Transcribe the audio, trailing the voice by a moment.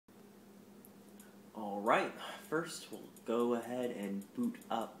Alright, first we'll go ahead and boot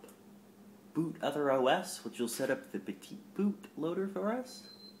up Boot Other OS, which will set up the Petit Boot loader for us.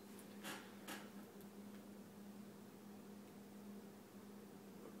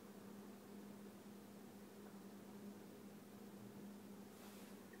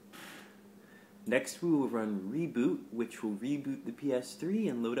 Next we will run Reboot, which will reboot the PS3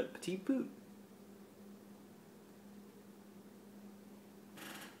 and load up Petit Boot.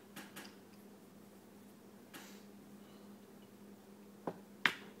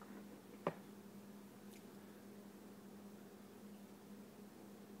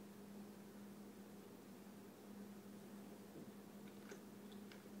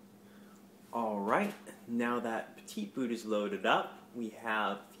 Alright, now that Petit Boot is loaded up, we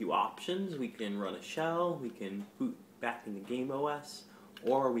have a few options. We can run a shell, we can boot back into Game OS,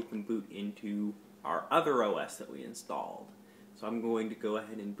 or we can boot into our other OS that we installed. So I'm going to go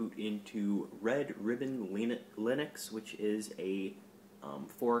ahead and boot into Red Ribbon Linux, which is a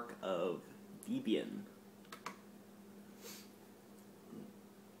fork of Debian.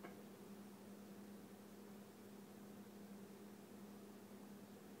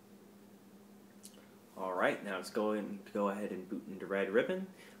 Alright, now it's going to go ahead and boot into Red Ribbon.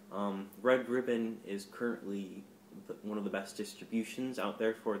 Red Ribbon is currently one of the best distributions out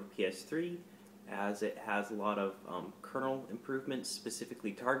there for the PS3, as it has a lot of kernel improvements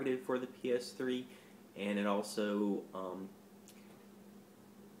specifically targeted for the PS3, and it also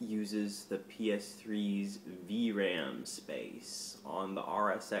uses the PS3's VRAM space on the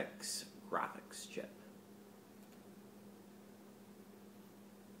RSX graphics chip.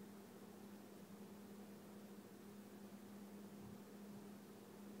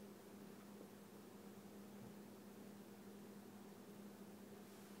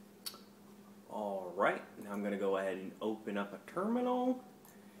 Alright, now I'm going to go ahead and open up a terminal,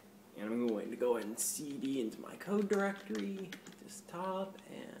 and I'm going to go ahead and CD into my code directory, desktop,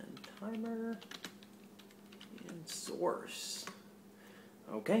 and timer, and source.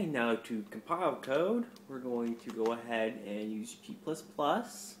 Okay, now to compile code, we're going to go ahead and use G++,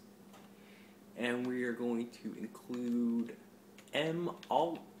 and we are going to include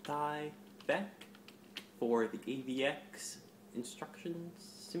maltI vec for the AVX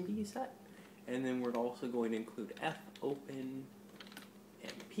instructions SIMD set. And then we're also going to include fopenmp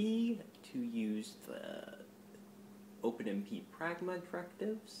to use the openmp pragma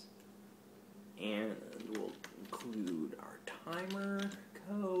directives. And we'll include our timer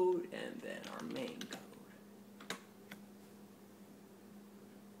code and then our main code.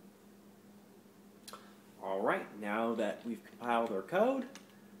 Alright, now that we've compiled our code,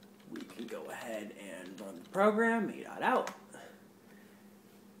 we can go ahead and run the program, a.out.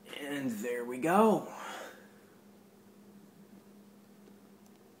 And there we go.